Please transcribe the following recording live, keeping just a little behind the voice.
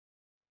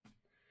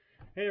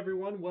Hey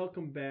everyone,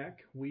 welcome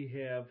back. We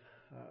have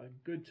a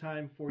good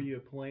time for you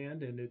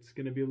planned, and it's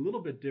going to be a little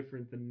bit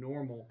different than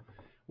normal.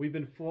 We've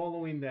been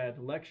following that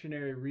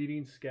lectionary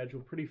reading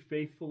schedule pretty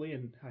faithfully,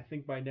 and I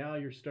think by now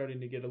you're starting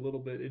to get a little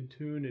bit in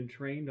tune and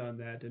trained on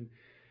that, and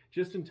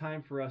just in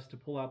time for us to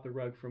pull out the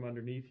rug from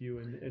underneath you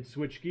and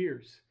switch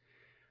gears.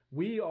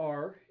 We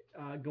are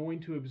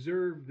going to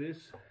observe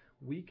this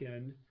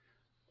weekend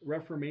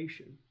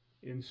Reformation,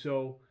 and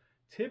so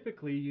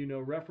typically,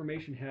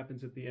 Reformation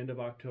happens at the end of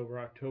October,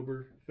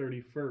 October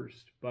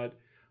 31st. But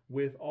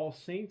with All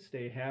Saints'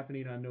 Day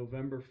happening on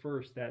November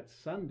 1st, that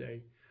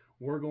Sunday,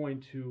 we're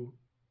going to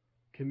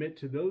commit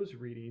to those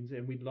readings,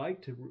 and we'd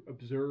like to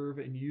observe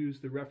and use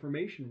the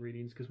Reformation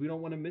readings because we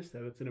don't want to miss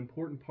that. It's an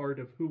important part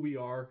of who we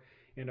are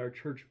and our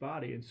church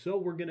body. And so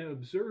we're going to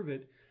observe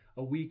it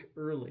a week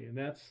early, and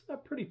that's a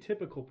pretty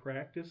typical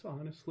practice,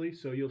 honestly.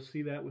 So you'll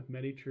see that with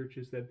many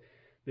churches that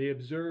they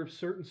observe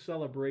certain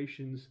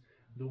celebrations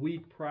the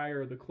week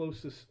prior, the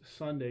closest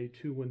Sunday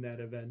to when that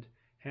event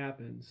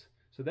happens.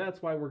 So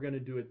that's why we're going to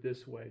do it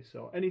this way.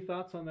 So any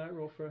thoughts on that,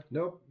 Rolf?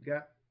 Nope.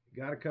 Got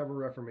to cover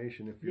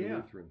Reformation if you're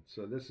Lutheran.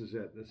 So this is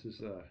it. This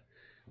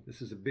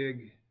is a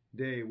big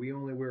day. We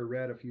only wear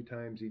red a few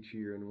times each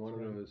year, and one of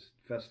those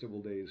festival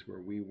days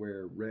where we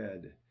wear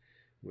red,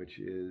 which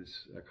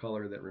is a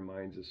color that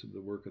reminds us of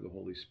the work of the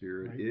Holy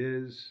Spirit,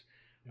 is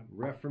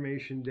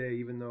Reformation Day.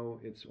 Even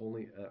though it's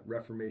only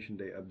Reformation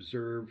Day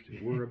observed,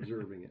 we're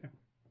observing it.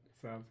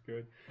 Sounds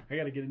good. I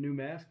got to get a new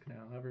mask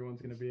now.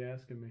 Everyone's going to be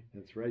asking me.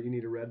 That's right. You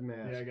need a red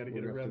mask. Yeah, I got to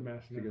get a red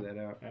mask now. Figure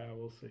that out.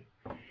 We'll see.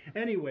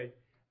 Anyway,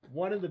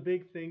 one of the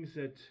big things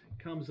that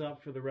comes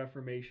up for the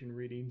Reformation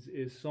readings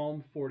is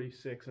Psalm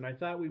 46. And I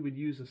thought we would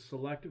use a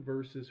select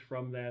verses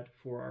from that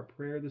for our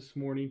prayer this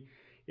morning.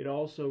 It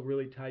also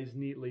really ties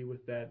neatly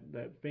with that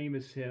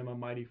famous hymn, A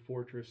Mighty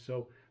Fortress.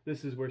 So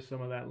this is where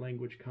some of that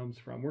language comes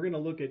from. We're going to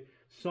look at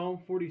Psalm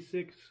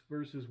 46,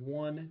 verses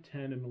 1,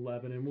 10, and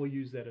 11, and we'll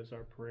use that as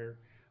our prayer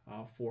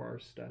for our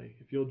study.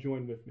 If you'll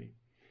join with me.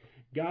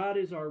 God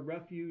is our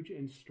refuge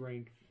and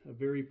strength, a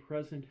very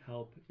present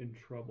help in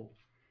trouble.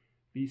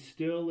 Be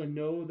still and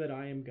know that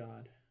I am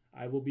God.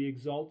 I will be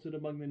exalted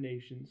among the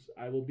nations.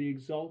 I will be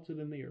exalted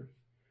in the earth.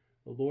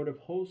 The Lord of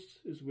hosts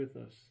is with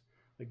us.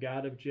 The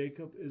God of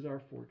Jacob is our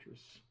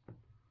fortress.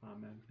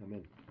 Amen.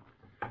 Amen.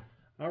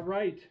 All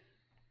right.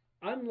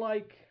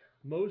 Unlike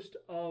most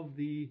of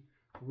the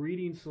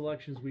reading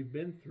selections we've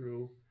been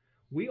through,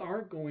 we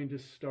aren't going to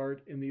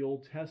start in the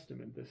Old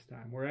Testament this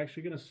time. We're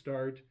actually going to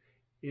start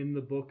in the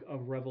book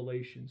of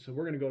Revelation. So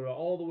we're going to go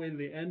all the way to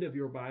the end of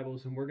your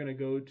Bibles, and we're going to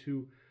go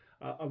to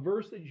a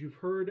verse that you've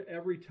heard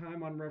every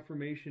time on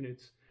Reformation.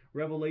 It's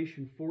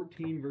Revelation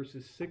 14,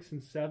 verses 6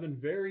 and 7.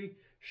 Very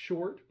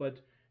short, but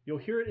you'll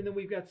hear it, and then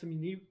we've got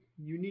some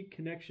unique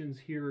connections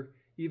here,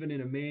 even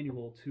in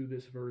Emmanuel, to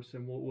this verse,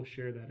 and we'll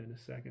share that in a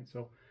second.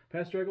 So,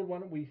 Pastor Eggold, why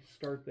don't we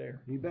start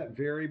there? You bet.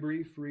 Very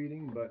brief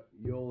reading, but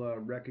you'll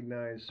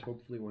recognize,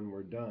 hopefully when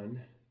we're done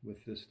with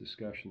this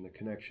discussion, the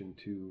connection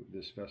to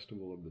this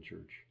festival of the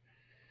church.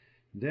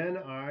 Then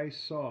I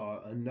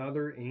saw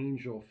another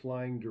angel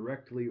flying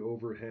directly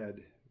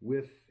overhead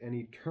with an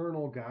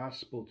eternal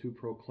gospel to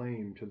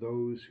proclaim to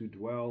those who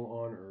dwell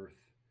on earth,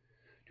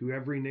 to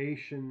every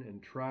nation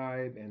and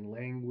tribe and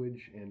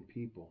language and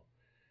people.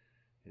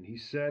 And he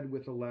said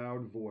with a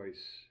loud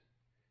voice,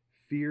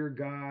 "Fear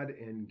God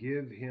and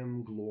give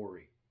him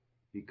glory,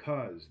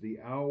 because the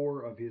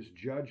hour of his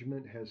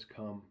judgment has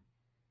come,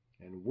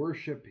 and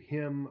worship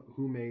him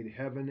who made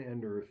heaven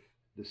and earth,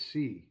 the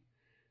sea,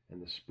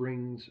 and the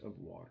springs of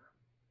water."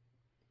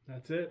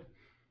 That's it.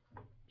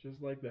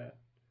 Just like that.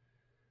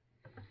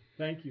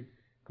 Thank you.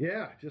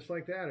 Yeah, just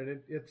like that.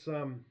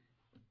 And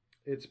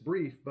it's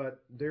brief,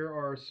 but there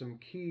are some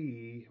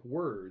key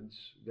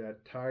words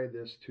that tie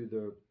this to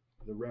the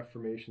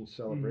Reformation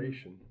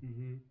celebration.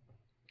 Mm-hmm.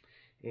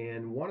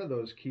 And one of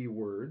those key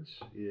words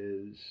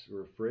is,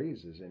 or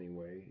phrases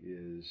anyway,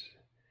 is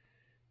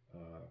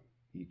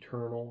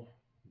eternal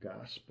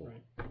gospel.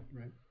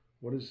 Right.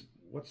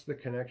 What's the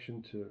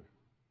connection to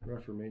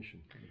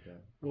Reformation with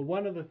that? Well,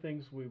 one of the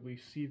things we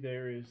see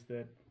there is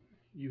that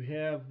you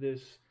have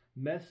this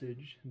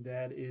message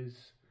that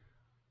is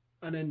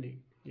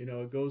unending.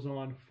 It goes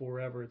on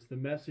forever. It's the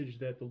message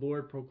that the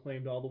Lord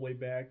proclaimed all the way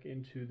back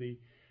into the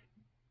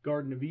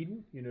Garden of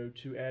Eden,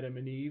 to Adam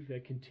and Eve,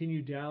 that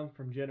continued down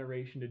from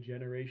generation to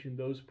generation,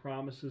 those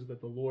promises that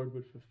the Lord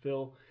would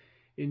fulfill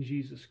in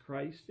Jesus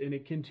Christ. And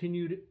it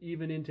continued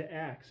even into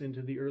Acts,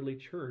 into the early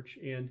church,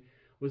 and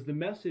was the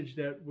message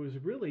that was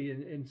really,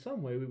 in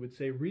some way, we would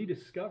say,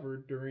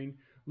 rediscovered during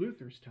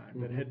Luther's time,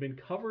 that had been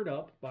covered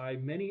up by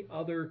many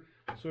other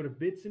sort of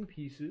bits and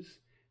pieces,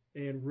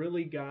 and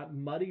really got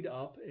muddied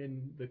up,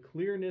 and the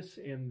clearness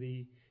and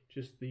the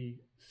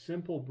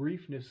simple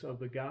briefness of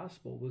the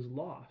gospel was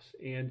lost.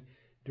 And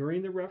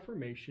during the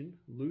Reformation,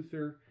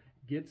 Luther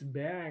gets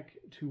back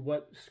to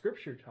what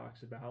Scripture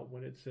talks about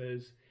when it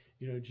says,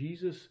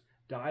 Jesus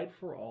died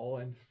for all,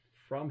 and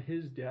from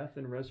his death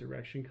and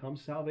resurrection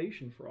comes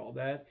salvation for all,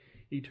 that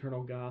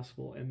eternal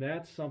gospel. And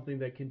that's something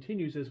that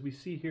continues, as we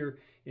see here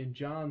in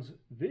John's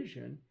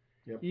vision,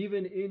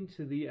 even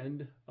into the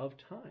end of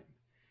time.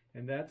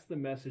 And that's the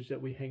message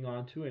that we hang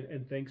on to.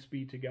 And thanks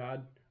be to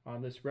God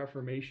on this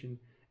Reformation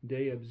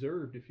Day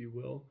observed, if you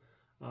will,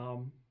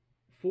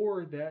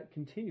 for that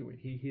continuing.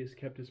 He has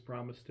kept his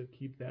promise to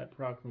keep that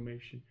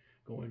proclamation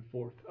going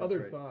forth.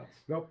 Other thoughts?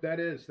 Nope,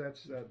 that's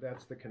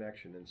the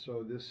connection. And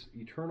so this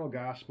eternal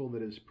gospel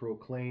that is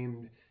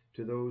proclaimed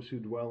to those who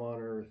dwell on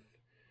earth,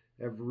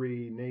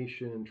 every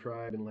nation and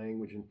tribe and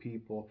language and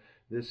people,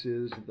 this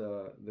is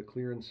the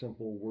clear and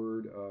simple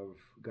word of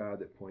God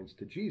that points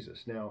to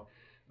Jesus. Now,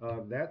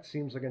 that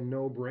seems like a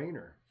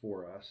no-brainer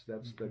for us.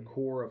 That's the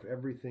core of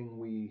everything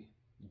we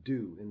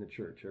do in the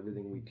church,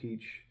 everything we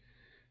teach,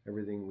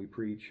 everything we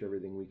preach,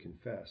 everything we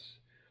confess.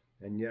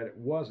 And yet it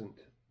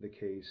wasn't the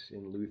case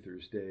in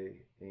Luther's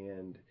day.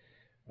 And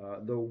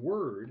the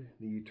word,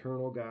 the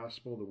eternal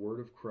gospel, the word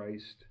of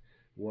Christ,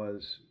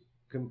 was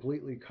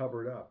completely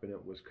covered up, and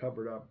it was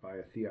covered up by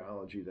a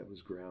theology that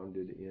was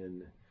grounded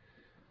in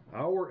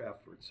our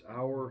efforts,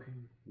 our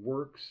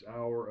works,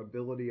 our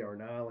ability, our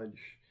knowledge,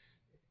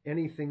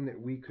 anything that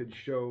we could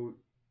show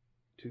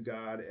to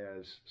God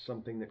as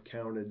something that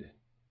counted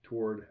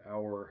toward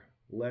our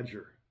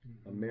ledger,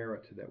 a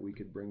merit that we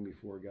could bring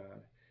before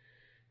God.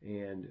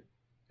 And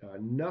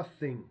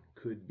nothing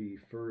could be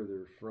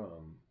further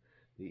from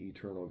the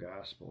eternal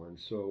gospel. And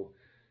so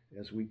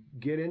as we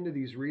get into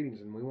these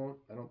readings, and we won't,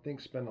 I don't think,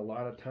 spend a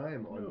lot of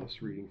time on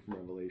this reading from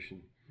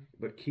Revelation,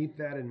 but keep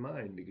that in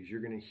mind, because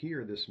you're going to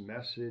hear this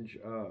message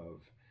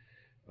of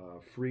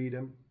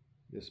freedom,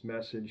 this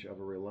message of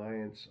a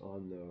reliance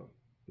on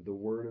the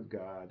Word of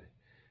God,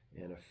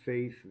 and a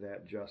faith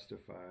that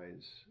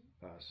justifies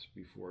us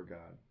before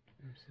God.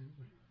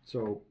 Absolutely.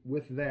 So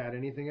with that,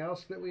 anything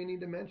else that we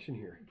need to mention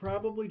here?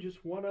 Probably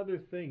just one other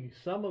thing.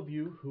 Some of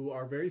you who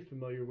are very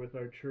familiar with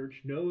our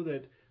church know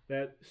that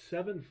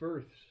seventh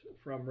verse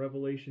from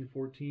Revelation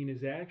 14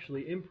 is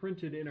actually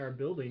imprinted in our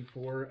building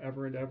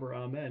forever and ever.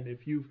 Amen.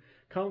 If you've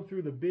come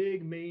through the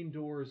big main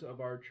doors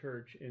of our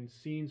church and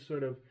seen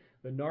sort of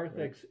the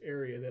narthex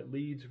area that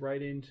leads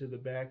right into the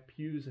back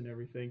pews and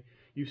everything,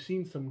 you've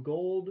seen some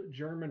gold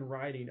German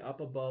writing up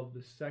above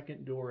the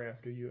second door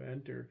after you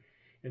enter.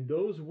 And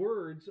those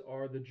words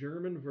are the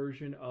German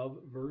version of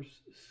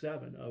verse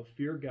 7 of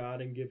fear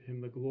God and give him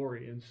the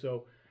glory. And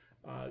so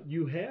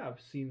you have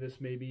seen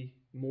this maybe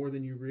more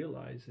than you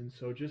realize. And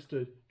so just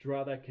to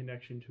draw that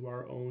connection to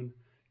our own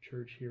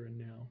church here and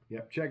now.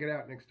 Yep, check it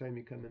out next time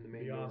you come in the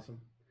main door.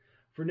 Awesome.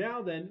 For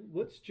now then,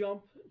 let's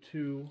jump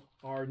to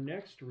our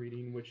next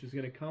reading, which is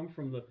going to come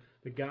from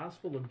the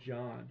Gospel of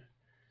John.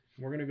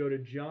 We're going to go to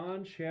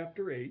John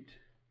chapter 8,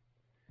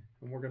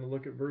 and we're going to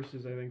look at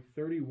verses, I think,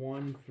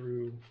 31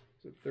 through,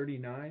 is it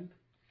 39?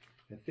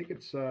 I think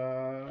it's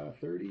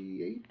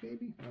 38,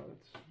 maybe?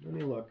 Let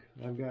me look.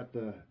 I've got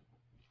the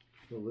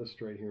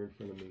list right here in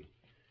front of me.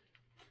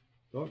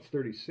 Oh, it's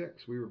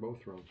 36. We were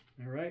both wrong.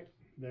 All right,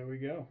 there we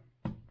go.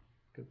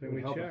 Good thing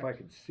we checked. It would help if I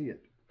could see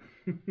it.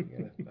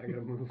 I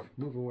gotta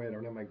move away. I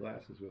don't have my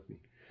glasses with me.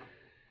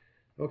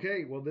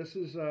 Okay, well, this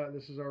is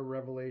our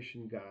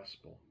Revelation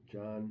Gospel,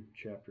 John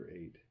chapter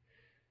 8.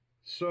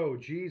 So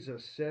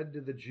Jesus said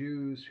to the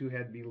Jews who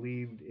had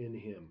believed in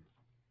him,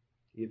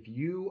 "If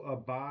you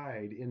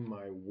abide in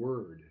my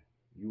word,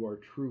 you are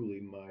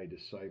truly my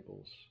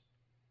disciples,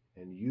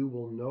 and you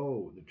will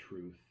know the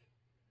truth,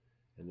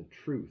 and the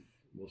truth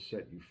will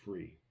set you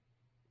free."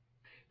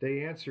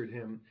 They answered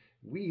him,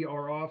 "We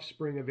are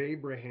offspring of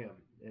Abraham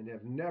and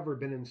have never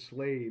been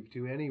enslaved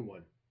to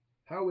anyone.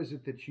 How is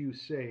it that you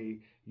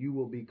say you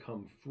will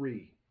become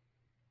free?"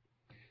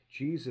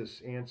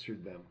 Jesus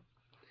answered them,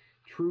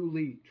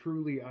 "Truly,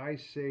 truly, I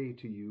say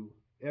to you,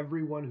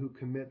 everyone who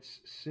commits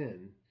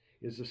sin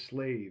is a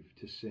slave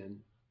to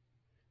sin.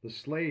 The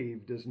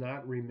slave does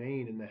not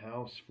remain in the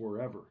house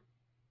forever.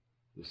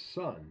 The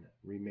Son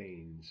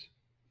remains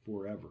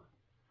forever.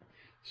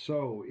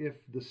 So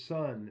if the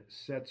Son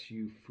sets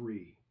you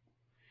free,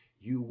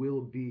 you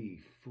will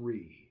be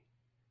free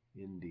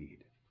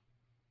indeed."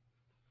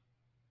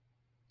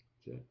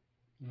 That's it.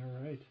 All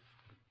right.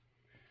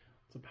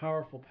 It's a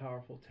powerful,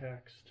 powerful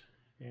text.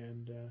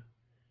 And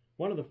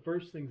one of the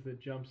first things that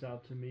jumps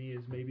out to me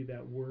is maybe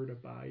that word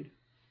abide.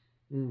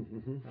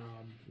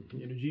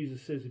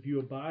 Jesus says, if you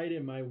abide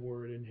in my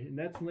word, and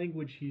that's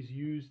language he's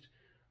used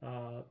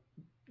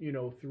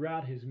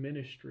throughout his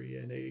ministry,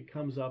 and it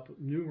comes up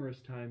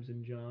numerous times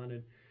in John.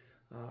 And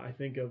I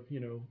think of,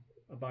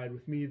 abide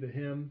with me, the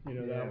hymn,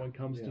 that one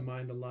comes to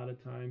mind a lot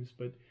of times.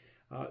 But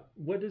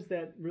what does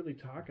that really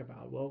talk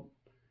about? Well,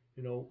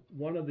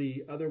 one of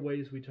the other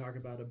ways we talk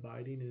about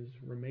abiding is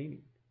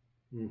remaining.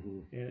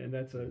 And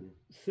that's a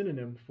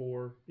synonym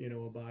for,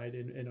 abide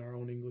in our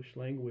own English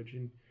language.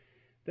 And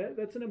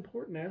that's an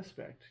important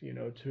aspect,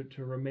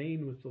 to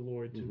remain with the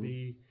Lord, to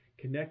be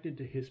connected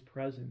to his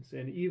presence.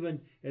 And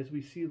even as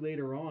we see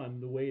later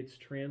on, the way it's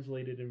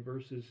translated in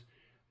verses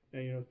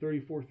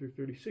 34 through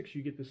 36,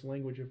 you get this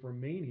language of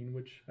remaining,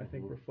 which I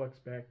think reflects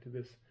back to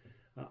this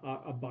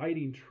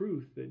abiding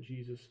truth that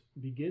Jesus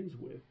begins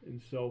with.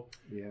 And so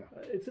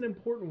it's an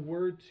important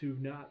word to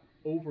not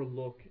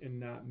overlook and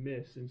not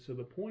miss. And so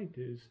the point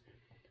is,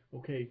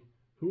 okay,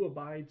 who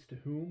abides to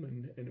whom,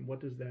 and what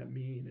does that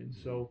mean? And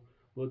so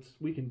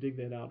we can dig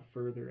that out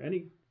further.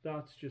 Any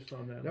thoughts just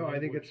on that? No, I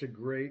think it's a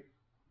great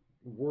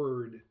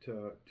word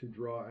to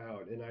draw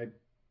out, and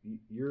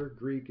your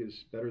Greek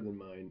is better than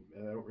mine.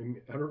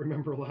 And I don't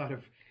remember a lot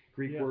of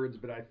Greek words,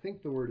 but I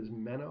think the word is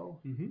meno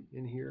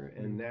in here,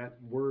 and that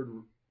word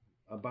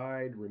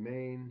abide,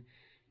 remain,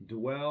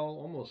 dwell,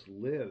 almost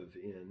live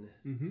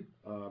in.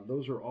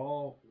 Those are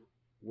all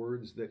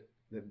words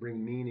that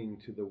bring meaning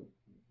to the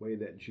way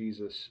that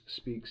Jesus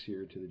speaks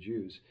here to the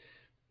Jews.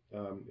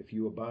 If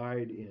you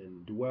abide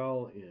in,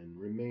 dwell in,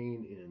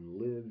 remain in,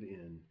 live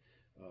in.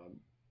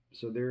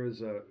 So there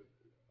is a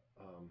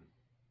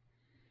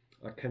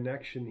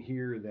connection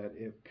here that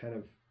it kind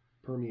of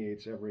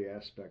permeates every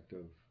aspect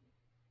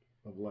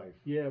of life.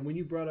 Yeah, when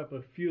you brought up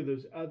a few of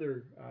those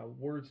other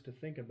words to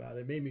think about,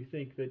 it made me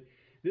think that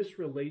this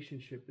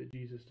relationship that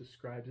Jesus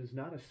describes is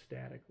not a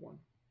static one.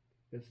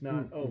 It's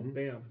not,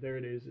 bam, there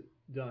it is,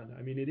 done.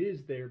 I mean, it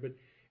is there, but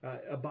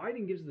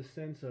abiding gives the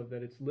sense of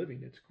that it's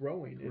living, it's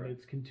growing, and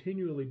it's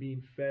continually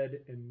being fed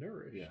and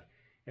nourished. Yeah.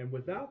 And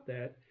without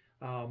that,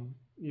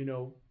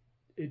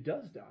 it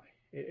does die.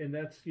 And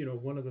that's,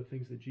 one of the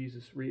things that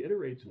Jesus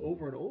reiterates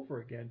over and over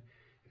again.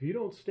 If you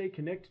don't stay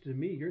connected to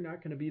me, you're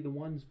not going to be the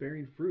ones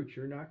bearing fruit.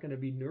 You're not going to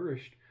be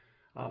nourished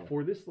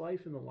for this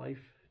life and the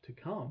life to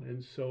come.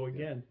 And so,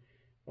 again,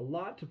 a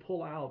lot to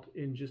pull out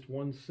in just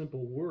one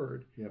simple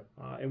word. Yep.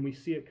 And we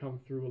see it come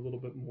through a little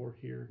bit more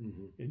here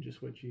in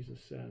just what Jesus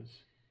says.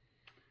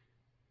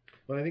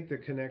 Well, I think the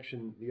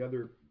connection, the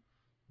other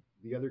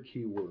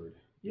key word,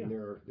 and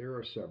there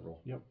are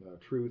several. Yep.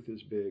 Truth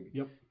is big.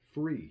 Yep.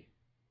 Free.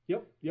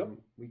 Yep.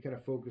 We kind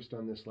of focused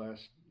on this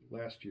last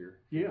year.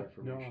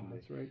 Reformation Day.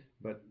 That's right.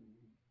 But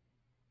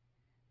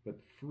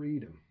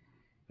freedom.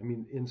 I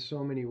mean, in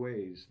so many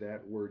ways,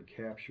 that word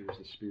captures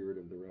the spirit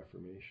of the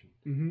Reformation.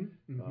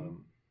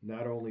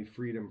 Not only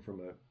freedom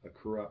from a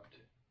corrupt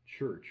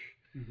church,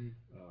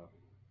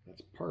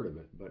 that's part of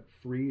it, but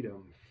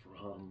freedom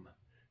from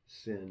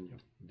sin,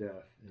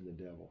 death, and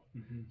the devil.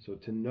 So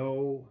to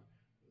know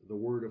the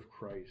word of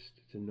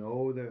Christ, to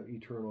know the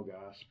eternal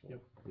gospel,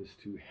 is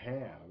to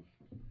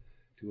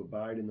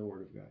abide in the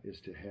word of God, is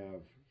to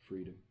have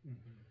freedom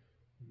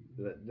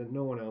that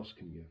no one else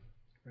can give.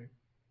 Right.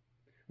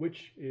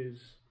 Which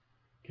is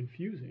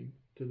confusing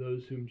to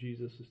those whom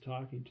Jesus is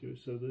talking to.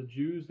 So the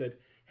Jews that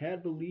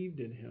had believed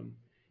in him,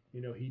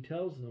 he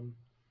tells them,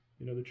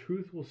 the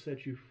truth will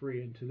set you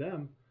free. And to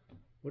them,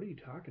 what are you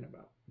talking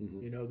about?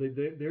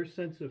 Their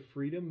sense of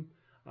freedom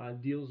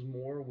deals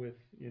more with,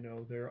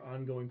 their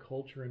ongoing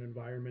culture and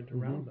environment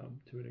around them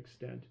to an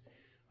extent.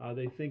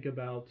 They think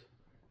about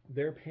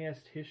their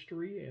past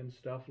history and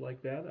stuff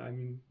like that. I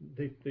mean,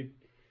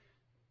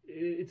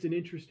 it's an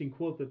interesting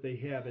quote that they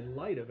have in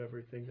light of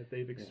everything that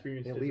they've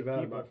experienced. They leave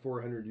out about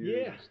 400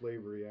 years of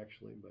slavery,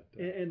 actually, but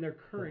and their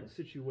current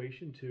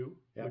situation too.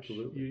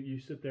 Absolutely, which you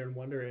sit there and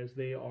wonder, as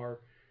they are,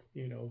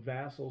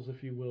 vassals,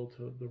 if you will,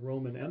 to the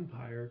Roman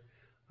Empire.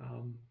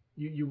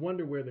 You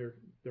wonder where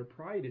their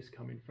pride is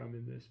coming from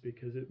in this,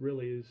 because it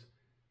really is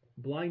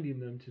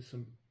blinding them to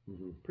some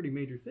pretty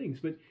major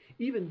things. But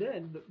even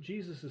then,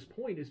 Jesus'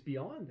 point is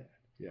beyond that.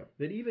 Yeah.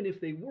 That even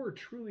if they were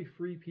truly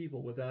free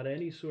people without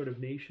any sort of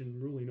nation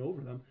ruling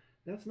over them,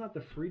 that's not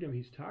the freedom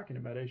he's talking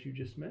about, as you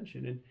just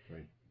mentioned. And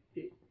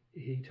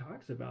he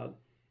talks about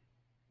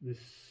this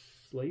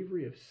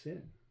slavery of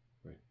sin.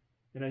 Right.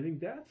 And I think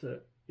that's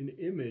an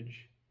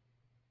image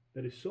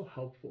that is so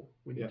helpful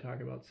when you talk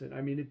about sin.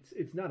 I mean,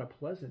 it's not a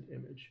pleasant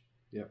image.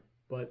 Yeah.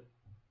 But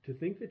to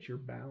think that you're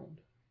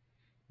bound,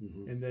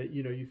 and that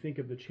you think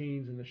of the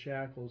chains and the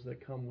shackles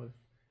that come with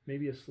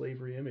maybe a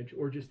slavery image,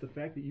 or just the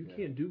fact that you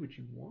can't do what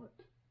you want.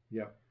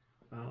 Yeah.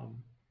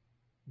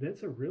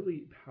 That's a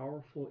really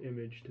powerful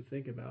image to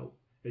think about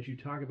as you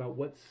talk about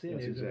what sin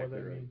is and what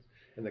that means.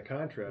 And the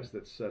contrast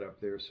that's set up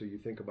there, so you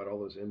think about all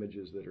those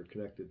images that are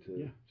connected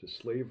to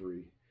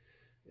slavery,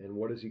 and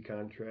what does he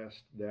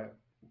contrast that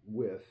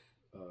with?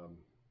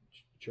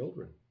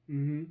 Children.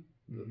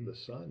 The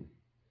son.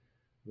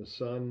 The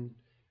son,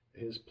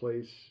 his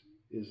place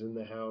is in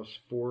the house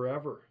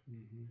forever.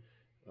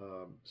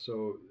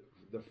 So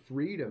the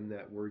freedom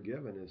that we're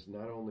given is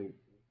not only,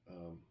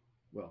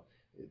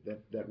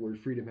 that word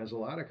freedom has a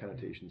lot of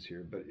connotations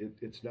here, but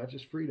it's not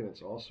just freedom,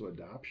 it's also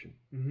adoption.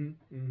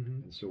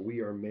 And so we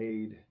are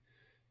made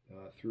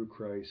through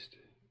Christ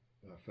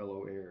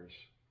fellow heirs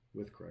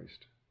with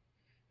Christ.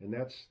 And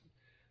that's,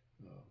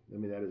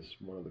 that is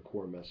one of the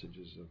core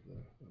messages of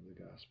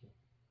the gospel.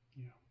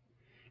 Yeah.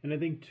 And I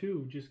think,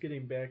 too, just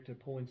getting back to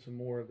pulling some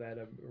more of that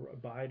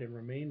abide and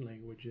remain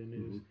language in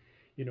is,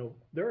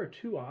 there are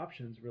two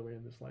options really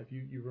in this life.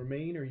 You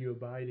remain or you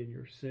abide in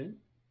your sin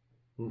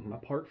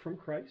apart from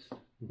Christ,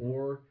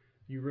 or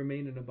you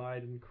remain and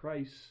abide in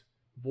Christ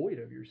void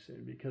of your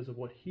sin because of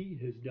what he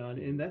has done.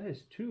 And that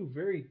has two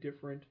very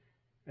different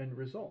end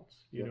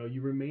results.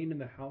 You remain in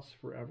the house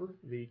forever,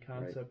 the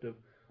concept of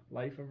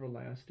life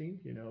everlasting,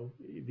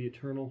 the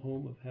eternal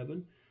home of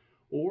heaven,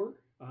 or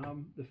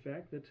the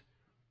fact that,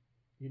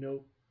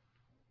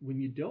 when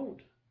you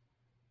don't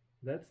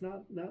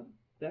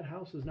that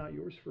house is not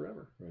yours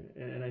forever. Right.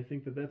 And I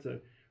think that that's a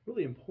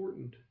really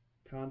important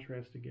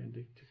contrast again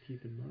to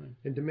keep in mind.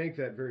 And to make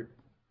that very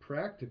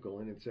practical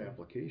in its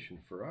application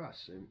for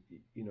us. And,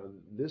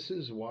 this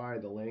is why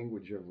the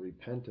language of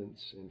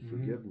repentance and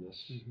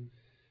forgiveness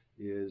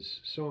is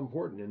so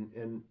important.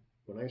 And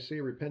when I say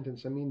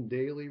repentance, I mean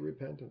daily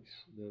repentance.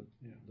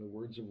 The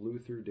words of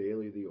Luther,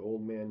 daily the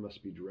old man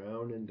must be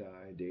drowned and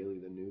die, daily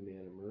the new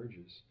man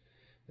emerges.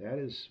 That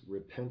is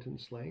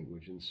repentance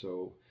language. And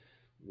so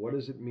what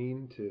does it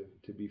mean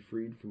to be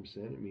freed from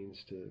sin? It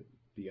means to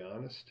be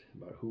honest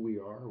about who we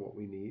are, what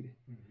we need.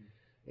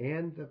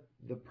 And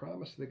the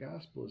promise of the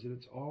gospel is that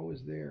it's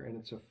always there and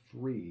it's a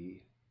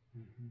free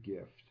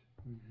gift.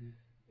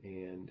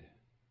 And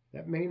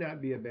that may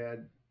not be a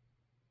bad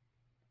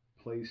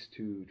place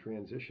to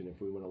transition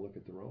if we want to look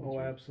at the Romans. Oh,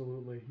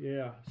 absolutely.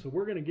 Yeah. So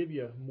we're going to give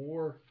you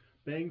more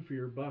bang for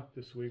your buck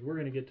this week. We're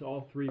going to get to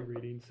all three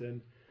readings,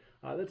 and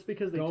that's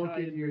because they don't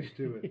get used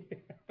to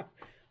it.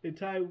 They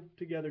tie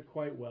together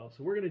quite well.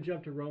 So we're going to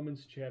jump to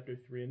Romans chapter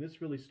 3, and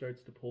this really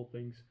starts to pull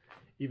things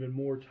even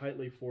more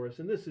tightly for us.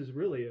 And this is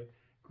really a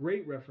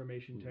great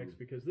Reformation text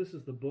because this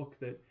is the book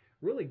that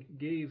really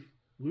gave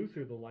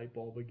Luther the light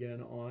bulb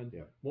again on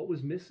what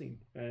was missing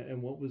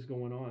and what was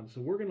going on.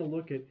 So we're going to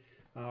look at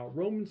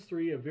Romans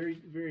 3, a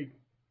very, very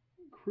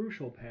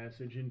crucial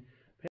passage. And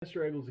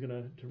Pastor Eggel's going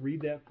to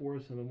read that for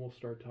us, and then we'll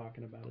start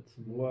talking about it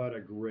some more. What a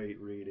great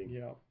reading.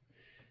 Yeah.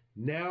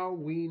 Now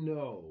we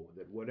know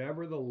that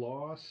whatever the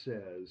law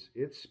says,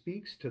 it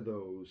speaks to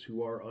those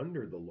who are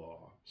under the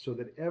law, so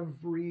that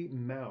every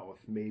mouth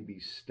may be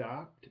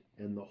stopped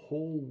and the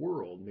whole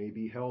world may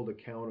be held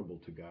accountable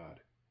to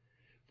God.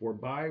 For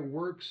by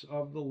works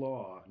of the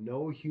law,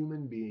 no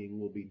human being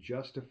will be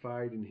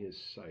justified in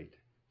his sight,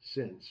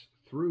 since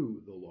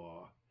through the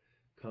law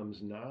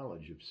comes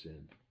knowledge of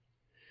sin.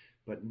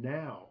 But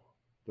now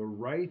the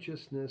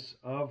righteousness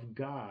of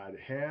God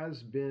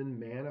has been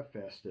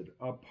manifested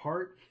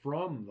apart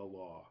from the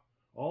law,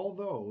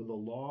 although the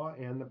law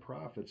and the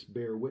prophets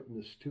bear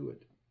witness to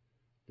it.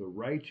 The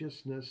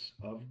righteousness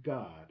of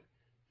God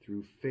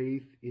through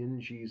faith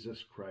in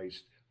Jesus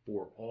Christ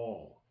for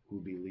all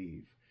who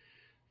believe.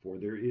 For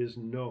there is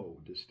no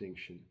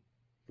distinction,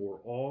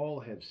 for all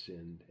have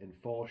sinned and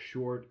fall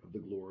short of the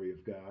glory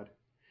of God,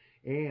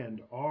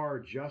 and are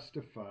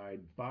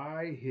justified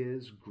by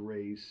his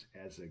grace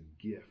as a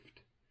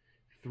gift,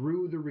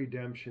 through the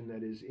redemption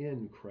that is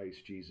in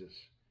Christ Jesus,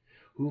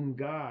 whom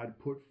God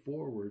put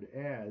forward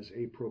as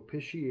a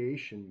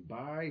propitiation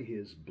by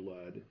his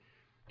blood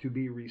to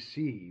be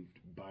received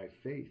by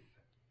faith.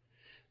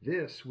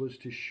 This was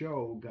to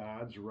show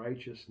God's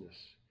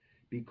righteousness,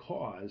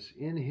 because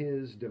in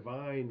his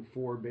divine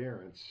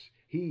forbearance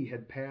he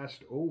had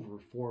passed over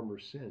former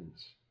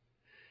sins.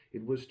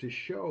 It was to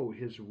show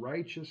his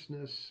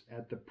righteousness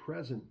at the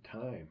present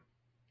time,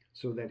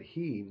 so that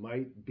he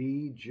might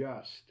be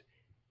just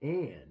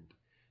and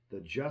the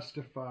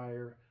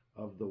justifier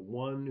of the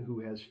one who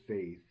has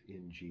faith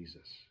in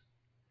Jesus.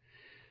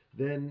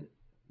 Then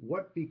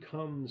what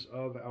becomes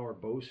of our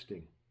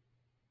boasting?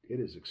 It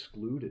is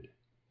excluded.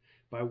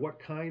 By what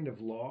kind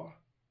of law?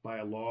 By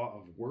a law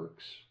of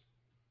works?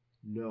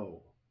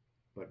 No,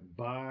 but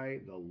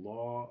by the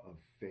law of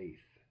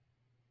faith.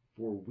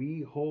 For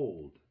we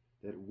hold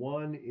that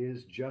one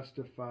is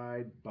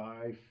justified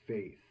by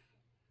faith,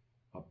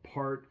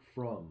 apart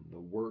from the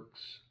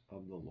works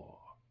of the law.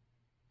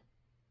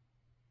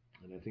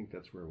 And I think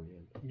that's where we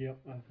end. Yep,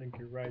 I think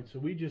you're right. So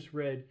we just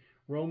read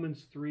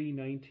Romans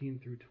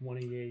 3:19 through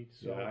 28.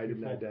 So yeah, I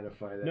didn't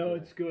identify that. No,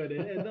 it's good.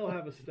 And they'll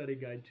have a study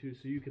guide too,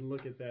 so you can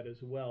look at that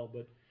as well.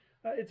 But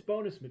it's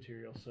bonus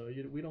material, so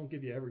we don't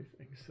give you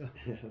everything. So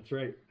yeah, that's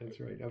right.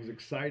 That's right. I was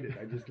excited.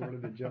 I just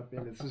wanted to jump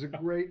in. This is a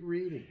great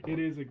reading. It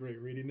is a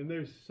great reading, and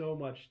there's so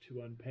much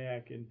to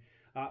unpack. And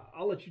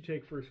I'll let you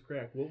take first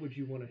crack. What would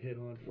you want to hit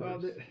on first?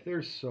 Well,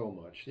 there's so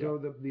much. Yep.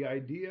 So the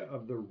idea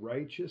of the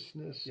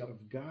righteousness Yep.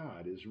 of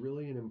God is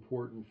really an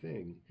important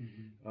thing,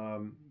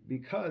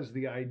 because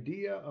the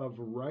idea of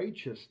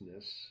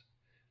righteousness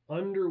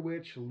under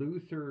which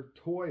Luther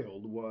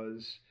toiled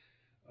was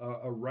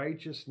a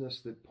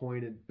righteousness that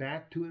pointed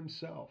back to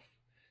himself.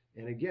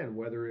 And again,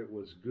 whether it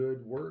was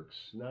good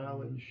works,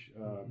 knowledge,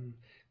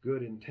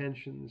 good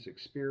intentions,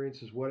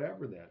 experiences,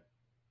 whatever that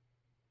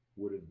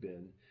would have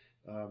been,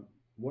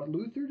 what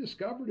Luther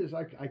discovered is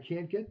I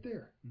can't get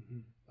there.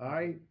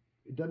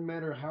 It doesn't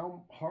matter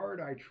how hard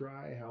I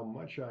try, how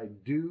much I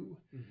do,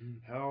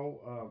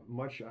 how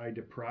much I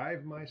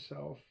deprive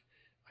myself,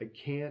 I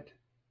can't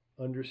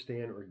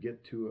understand or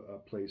get to a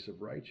place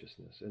of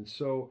righteousness. And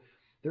so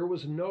there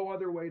was no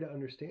other way to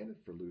understand it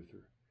for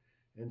Luther.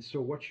 And so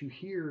what you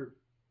hear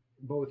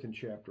both in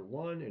chapter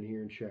 1 and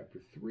here in chapter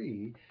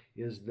 3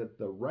 is that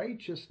the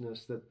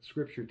righteousness that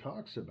Scripture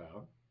talks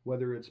about,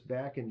 whether it's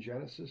back in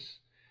Genesis,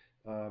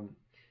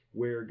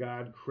 where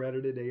God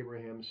credited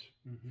Abraham's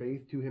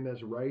faith to him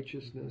as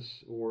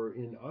righteousness, or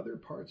in other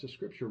parts of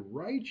Scripture,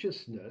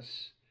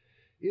 righteousness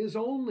is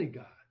only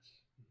God's.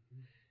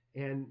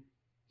 And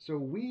so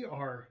we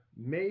are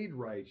made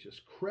righteous,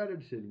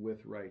 credited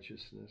with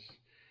righteousness,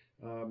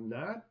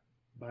 Not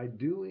by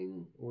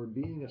doing or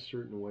being a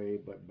certain way,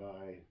 but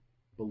by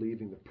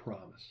believing the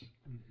promise.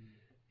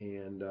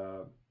 And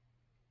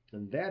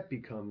that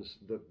becomes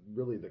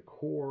really the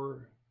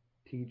core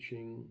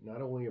teaching,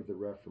 not only of the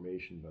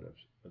Reformation, but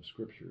of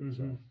Scripture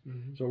itself.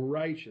 So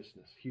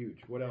righteousness,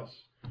 huge. What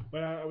else?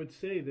 But I would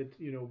say that,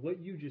 what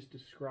you just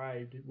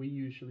described, we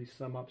usually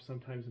sum up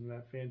sometimes in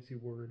that fancy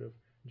word of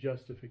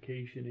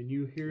justification. And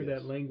you hear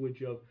that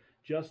language of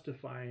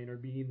justifying or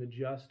being the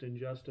just and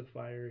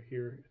justifier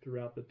here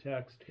throughout the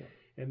text. Yeah.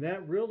 And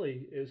that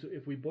really is,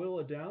 if we boil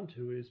it down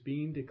to, is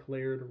being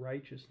declared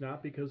righteous,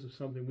 not because of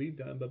something we've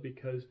done, but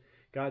because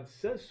God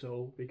says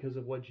so, because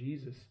of what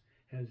Jesus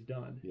has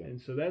done. Yeah. And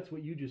so that's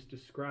what you just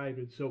described.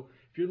 And so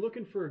if you're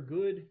looking for a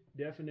good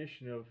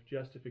definition of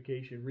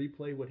justification,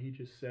 replay what he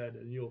just said,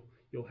 and you'll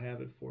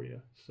have it for you.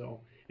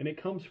 So, and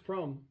it comes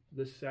from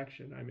this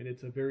section. I mean,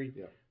 it's a very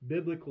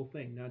biblical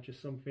thing, not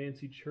just some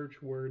fancy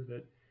church word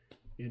that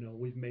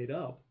we've made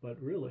up,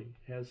 but really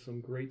has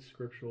some great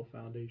scriptural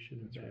foundation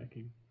and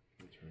backing.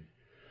 That's right.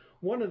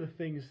 One of the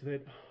things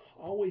that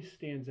always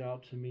stands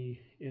out to me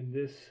in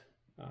this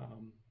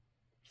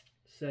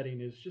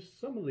setting is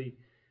just some of the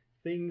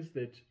things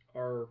that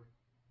are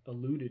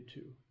alluded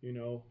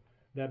to.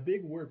 That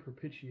big word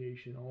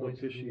propitiation always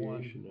is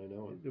one I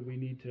know that we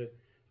need to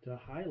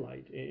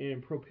highlight.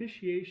 And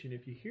propitiation,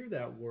 if you hear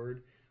that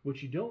word,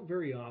 which you don't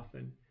very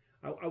often,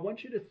 I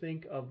want you to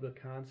think of the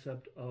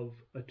concept of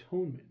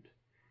atonement.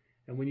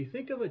 And when you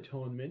think of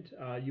atonement,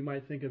 you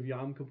might think of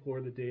Yom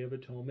Kippur, the Day of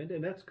Atonement,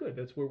 and that's good.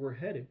 That's where we're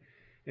headed.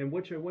 And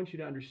what I want you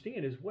to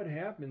understand is what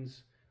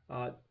happens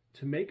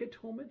to make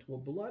atonement. Well,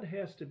 blood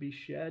has to be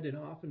shed, and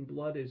often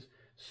blood is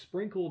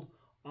sprinkled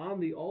on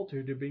the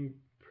altar to bring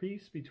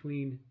peace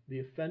between the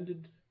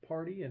offended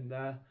party and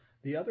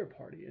the other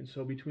party, and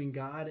so between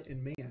God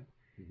and man.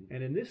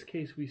 And in this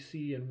case, we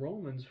see in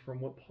Romans, from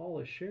what Paul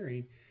is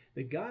sharing,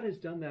 that God has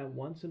done that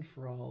once and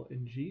for all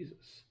in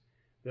Jesus.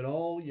 That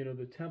all,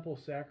 the temple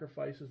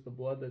sacrifices, the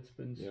blood that's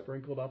been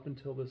sprinkled up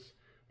until this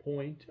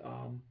point,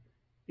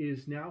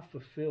 is now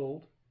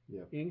fulfilled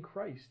in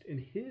Christ. And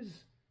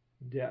his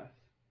death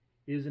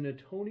is an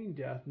atoning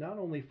death, not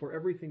only for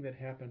everything that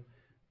happened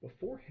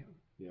before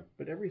him,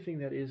 but everything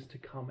that is to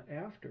come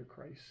after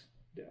Christ's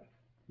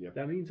death.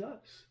 That means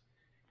us.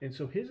 And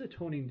so his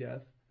atoning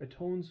death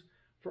atones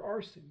for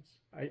our sins.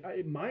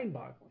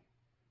 Mind-boggling,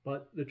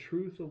 but the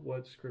truth of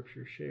what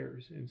Scripture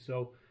shares. And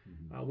so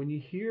when you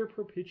hear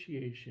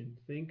propitiation,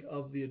 think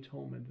of the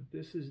atonement, that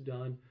this is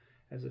done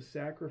as a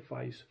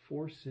sacrifice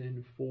for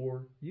sin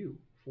for you,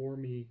 for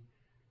me,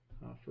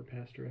 for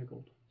Pastor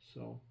Eggold.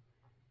 So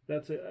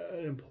that's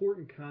an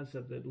important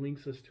concept that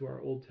links us to our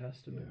Old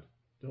Testament.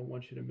 Don't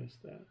want you to miss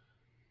that.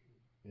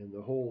 And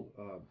the whole,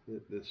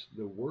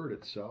 the word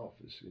itself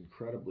is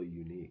incredibly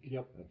unique.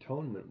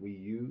 Atonement we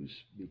use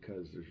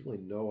because there's really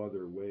no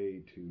other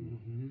way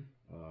to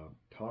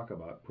talk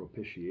about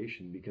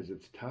propitiation, because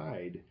it's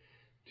tied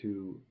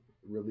to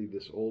really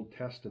this Old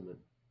Testament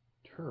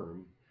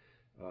term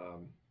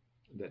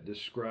that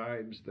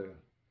describes the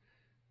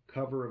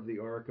cover of the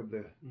Ark of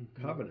the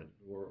Covenant,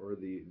 or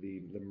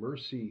the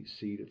mercy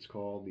seat, it's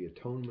called, the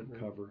atonement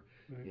cover.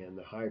 And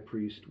the high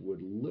priest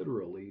would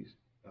literally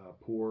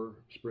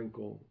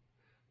sprinkle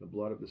the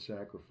blood of the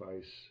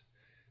sacrifice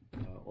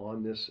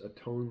on this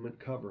atonement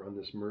cover, on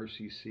this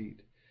mercy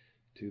seat,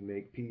 to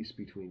make peace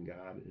between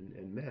God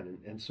and men.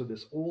 And so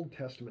this Old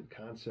Testament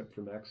concept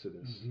from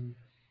Exodus,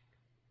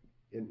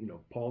 and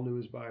Paul knew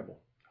his Bible,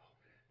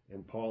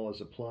 and Paul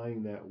is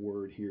applying that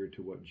word here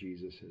to what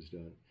Jesus has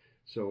done.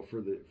 So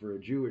for a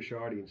Jewish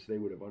audience, they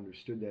would have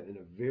understood that in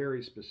a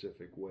very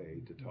specific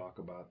way to talk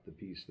about the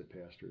peace that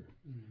Pastor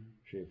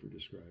Schaefer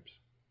describes.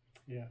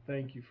 Yeah,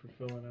 thank you for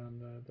filling on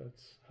that.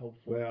 That's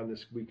helpful. Well,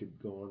 we could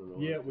go on and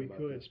on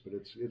about this, but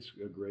it's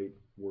a great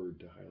word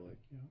to highlight.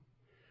 Yeah.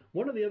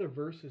 One of the other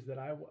verses that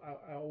I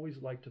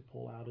always like to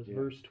pull out is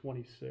verse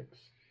 26.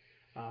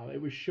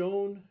 It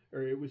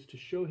was to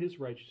show his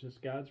righteousness,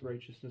 God's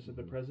righteousness at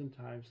the present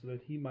time, so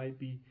that he might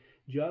be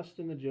just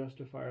and the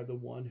justifier, the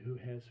one who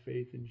has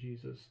faith in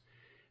Jesus.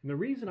 And the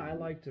reason I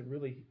like to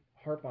really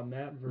harp on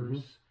that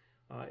verse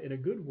in a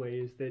good way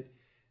is that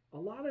a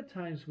lot of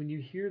times when you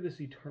hear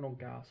this eternal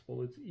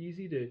gospel, it's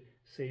easy to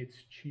say it's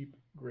cheap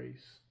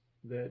grace,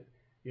 that,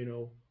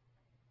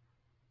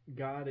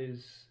 God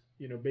is,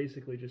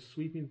 basically just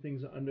sweeping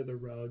things under the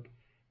rug,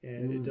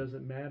 and it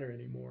doesn't matter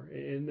anymore.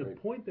 And the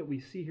point that we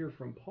see here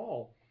from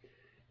Paul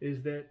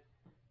is that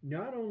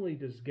not only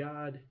does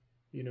God,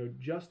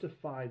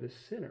 justify the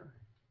sinner,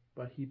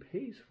 but he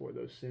pays for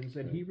those sins,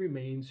 and he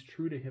remains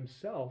true to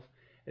himself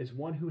as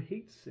one who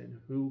hates sin,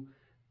 who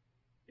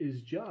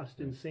is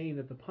just in saying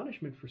that the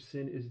punishment for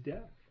sin is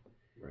death.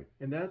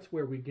 And that's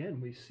where we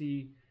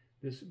see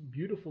this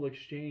beautiful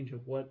exchange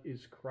of what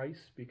is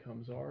Christ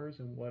becomes ours,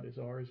 and what is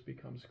ours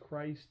becomes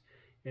Christ.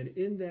 And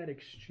in that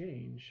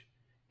exchange,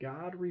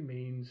 God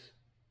remains,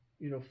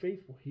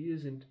 faithful. He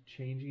isn't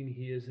changing.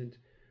 He isn't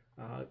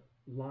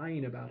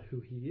lying about who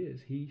he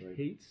is. He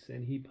hates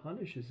and he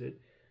punishes it,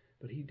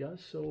 but he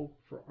does so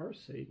for our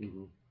sake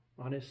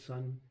on his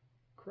son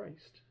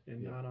Christ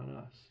and Yeah. not on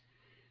us.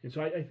 And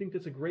so I think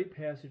that's a great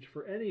passage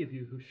for any of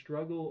you who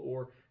struggle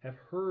or have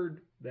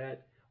heard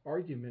that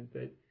argument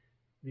that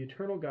the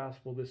eternal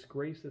gospel, this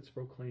grace that's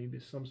proclaimed,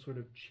 is some sort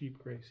of cheap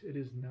grace. It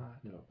is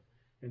not. No.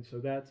 And so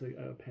that's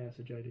a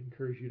passage I'd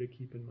encourage you to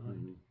keep in mind.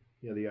 Mhm.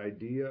 Yeah, the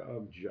idea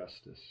of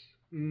justice,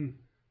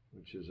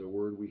 which is a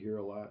word we hear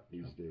a lot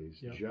these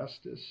days. Yep.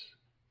 Justice,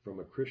 from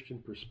a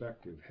Christian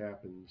perspective,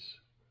 happens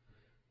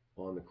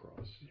on the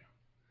cross.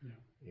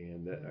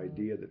 And that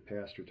idea that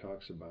Pastor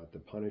talks about, the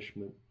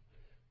punishment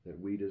that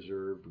we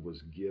deserved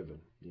was given.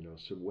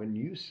 So when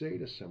you say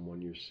to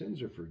someone, your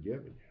sins are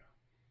forgiven,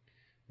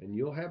 and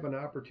you'll have an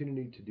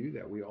opportunity to do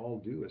that. We all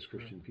do as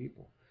Christian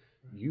people.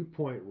 You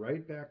point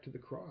right back to the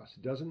cross.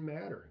 It doesn't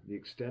matter the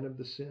extent of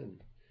the sin.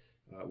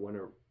 When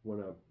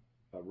a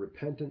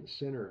repentant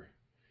sinner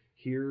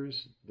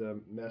hears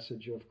the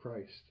message of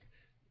Christ,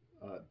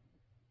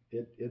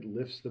 it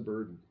lifts the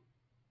burden,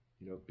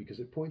 because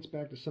it points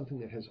back to something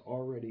that has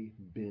already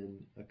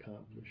been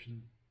accomplished.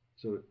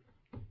 So it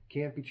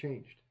can't be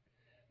changed.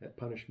 That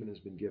punishment has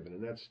been given.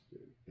 And that's,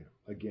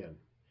 again,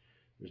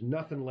 there's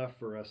nothing left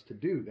for us to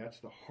do. That's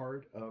the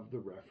heart of the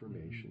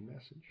Reformation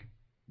message.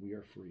 We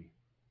are free.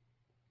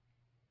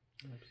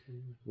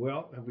 Absolutely.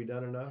 Well, have we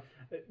done enough?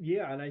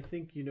 Yeah, and I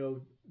think,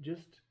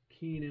 just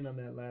keying in on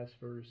that last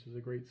verse is a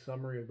great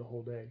summary of the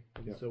whole day.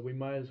 And Yep. so we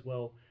might as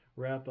well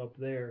wrap up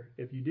there.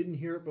 If you didn't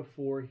hear it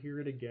before, hear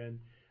it again.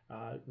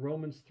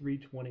 Romans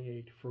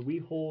 3:28, for we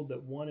hold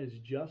that one is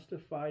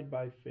justified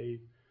by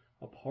faith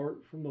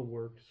apart from the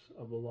works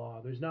of the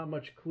law. There's not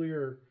much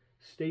clearer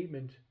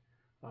statement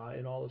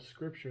in all of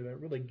Scripture that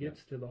really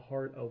gets to the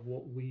heart of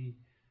what we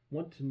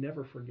want to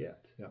never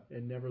forget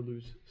and never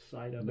lose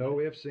sight of.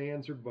 No ifs,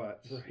 ands, or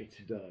buts. Right. It's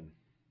done.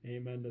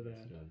 Amen to that.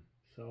 It's done.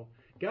 So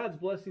God's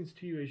blessings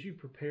to you as you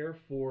prepare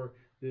for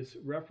this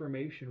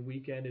Reformation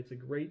weekend. It's a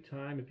great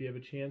time. If you have a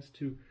chance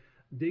to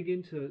dig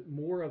into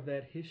more of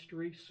that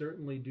history,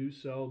 certainly do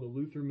so. The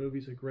Luther movie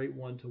is a great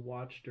one to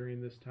watch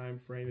during this time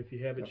frame. If you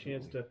have a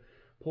chance to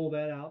pull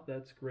that out,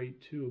 that's great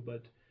too.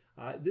 But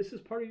this is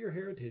part of your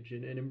heritage,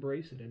 and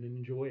embrace it and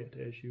enjoy it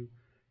as you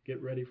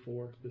get ready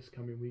for this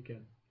coming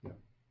weekend. Yeah.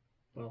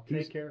 Well,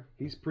 take care.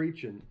 He's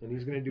preaching, and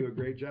he's going to do a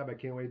great job. I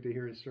can't wait to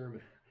hear his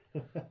sermon.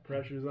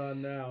 Pressure's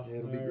on now.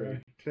 It'll be All great.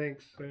 right.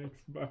 Thanks. Thanks.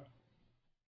 Bye.